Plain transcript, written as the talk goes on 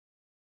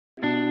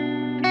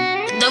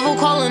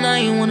devil calling, I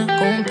ain't wanna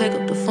go and pick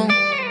up the phone.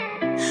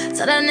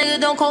 Tell that nigga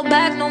don't call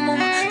back no more.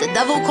 The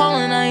devil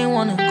calling, I ain't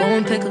wanna go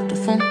and pick up the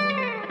phone.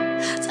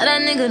 Tell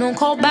that nigga don't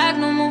call back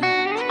no more.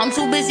 I'm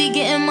too busy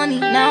getting money,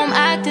 now I'm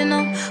acting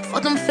up.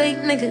 Fuck them fake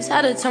niggas,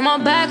 had to turn my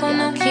back on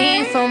them.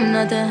 Came from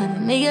nothing, had to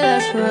make it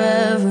last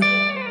forever.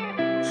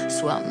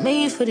 So I'm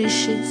made for this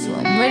shit, so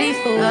I'm ready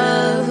for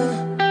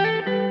whatever.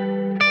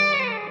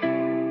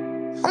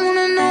 I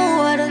wanna know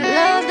why the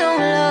love don't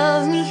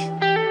love me.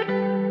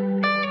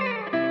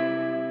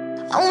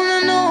 I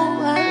wanna know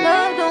why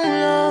love don't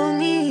love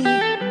me.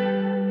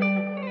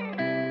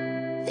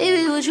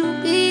 Baby, would you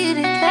be here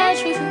to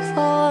catch me from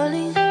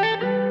falling?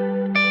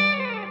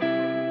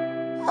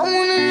 I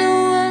wanna know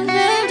why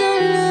love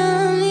don't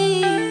love me.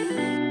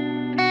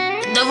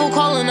 The devil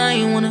calling, I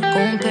ain't wanna go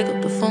and pick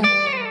up the phone.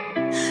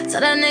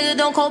 Tell that nigga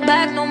don't call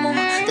back no more.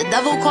 The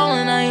devil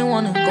calling, I ain't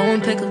wanna go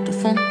and pick up the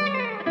phone.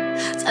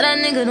 Tell that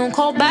nigga don't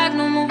call back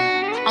no more.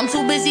 I'm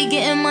too busy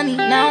getting money,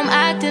 now I'm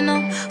acting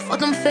up. Fuck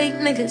them fake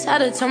niggas, had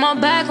to turn my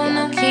back on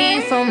them.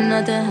 Came from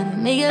nothing, had to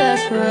make it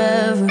last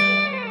forever.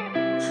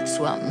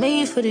 So I'm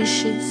made for this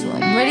shit, so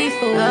I'm ready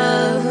for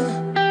whatever.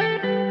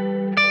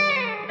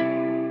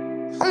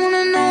 I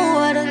wanna know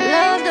why the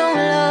love don't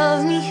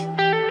love me.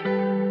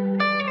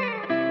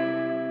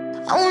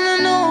 I wanna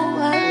know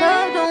why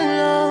love don't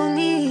love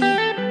me.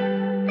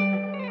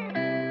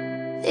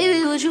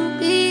 Baby, would you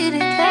be here to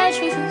catch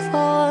me from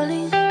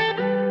falling?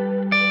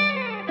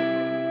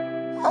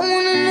 I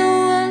wanna know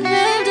why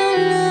love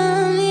don't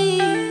love me.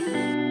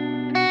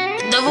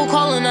 The devil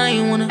calling, I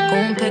ain't wanna go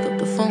and pick up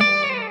the phone.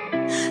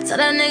 Tell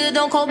that nigga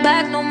don't call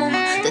back no more.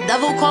 The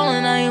devil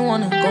calling, I ain't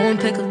wanna go and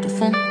pick up the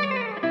phone.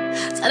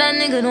 Tell that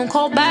nigga don't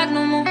call back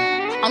no more.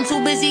 I'm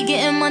too busy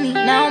getting money,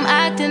 now I'm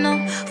acting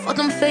up. Fuck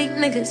them fake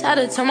niggas, had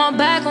to turn my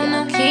back on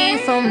them. Came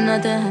from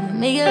nothing, had to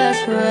make it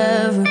last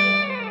forever.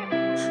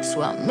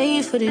 So I'm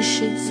made for this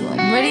shit, so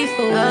I'm ready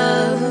for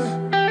whatever.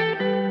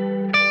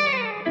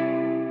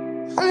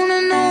 I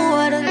wanna know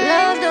why the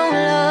love don't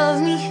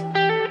love me.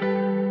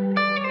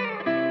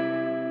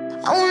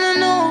 I wanna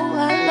know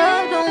why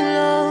love don't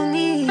love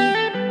me.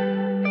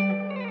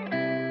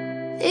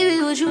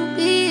 Baby, would you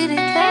be here to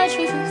catch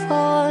me from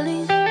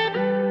falling?